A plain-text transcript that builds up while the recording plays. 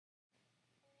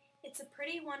It's a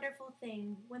pretty wonderful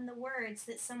thing when the words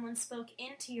that someone spoke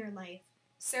into your life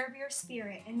serve your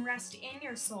spirit and rest in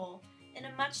your soul in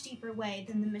a much deeper way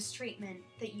than the mistreatment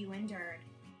that you endured.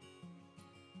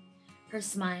 Her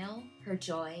smile, her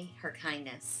joy, her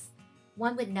kindness.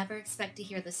 One would never expect to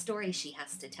hear the story she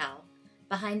has to tell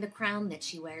behind the crown that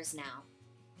she wears now.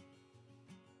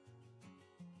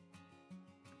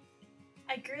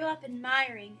 I grew up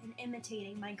admiring and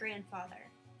imitating my grandfather,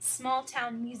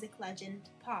 small-town music legend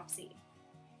Popsy.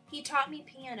 He taught me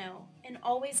piano and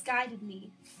always guided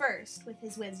me first with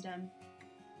his wisdom.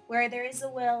 Where there is a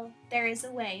will, there is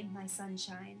a way, my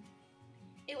sunshine.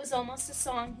 It was almost a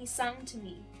song he sung to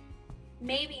me.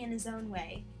 Maybe in his own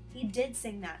way, he did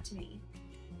sing that to me,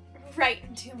 right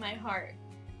into my heart.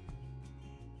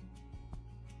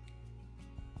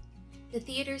 The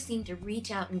theater seemed to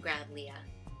reach out and grab Leigha.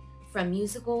 From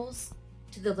musicals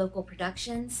to the local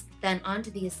productions, then on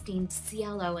to the esteemed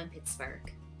CLO in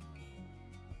Pittsburgh.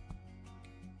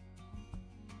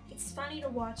 It's funny to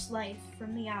watch life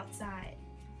from the outside.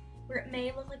 Where it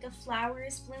may look like a flower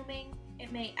is blooming,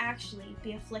 it may actually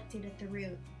be afflicted at the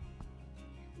root.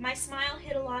 My smile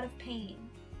hid a lot of pain.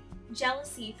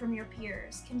 Jealousy from your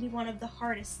peers can be one of the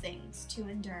hardest things to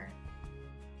endure.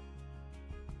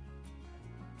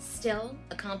 Still,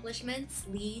 accomplishments,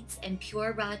 leads, and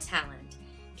pure raw talent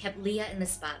kept Leigha in the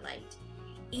spotlight,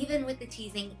 even with the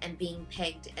teasing and being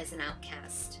pegged as an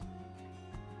outcast.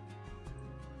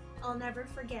 I'll never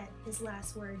forget his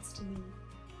last words to me.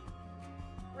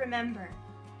 Remember,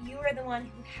 you are the one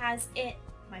who has it,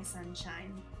 my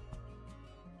sunshine.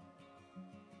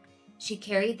 She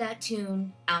carried that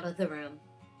tune out of the room.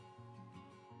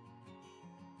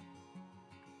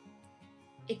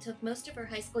 It took most of her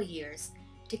high school years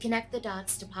to connect the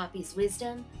dots to Poppy's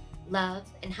wisdom, love,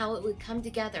 and how it would come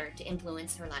together to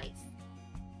influence her life.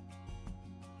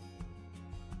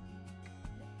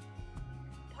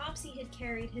 Popsy had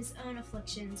carried his own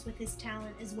afflictions with his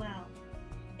talent as well.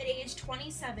 At age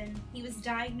 27, he was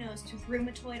diagnosed with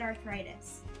rheumatoid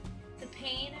arthritis. The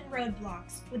pain and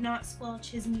roadblocks would not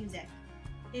squelch his music,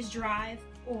 his drive,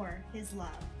 or his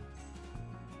love.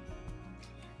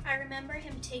 I remember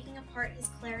him taking apart his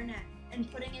clarinet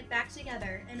and putting it back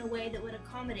together in a way that would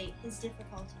accommodate his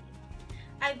difficulty.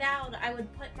 I vowed I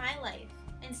would put my life,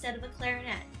 instead of a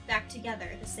clarinet, back together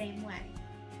the same way.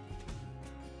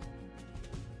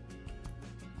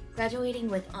 Graduating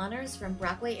with honors from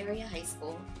Brockway Area High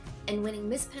School and winning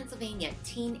Miss Pennsylvania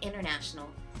Teen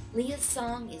International, Leigha's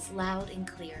song is loud and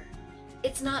clear.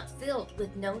 It's not filled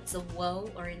with notes of woe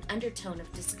or an undertone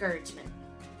of discouragement.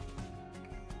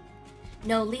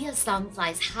 No, Leigha's song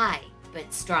flies high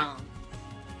but strong.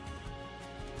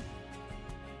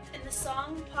 And the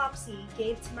song Popsy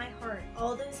gave to my heart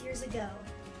all those years ago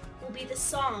will be the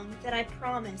song that I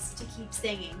promise to keep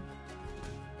singing.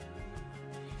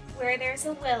 Where there's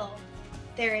a will,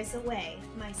 there is a way,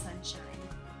 my sunshine.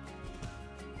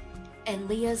 And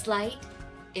Leigha's light,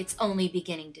 it's only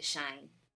beginning to shine.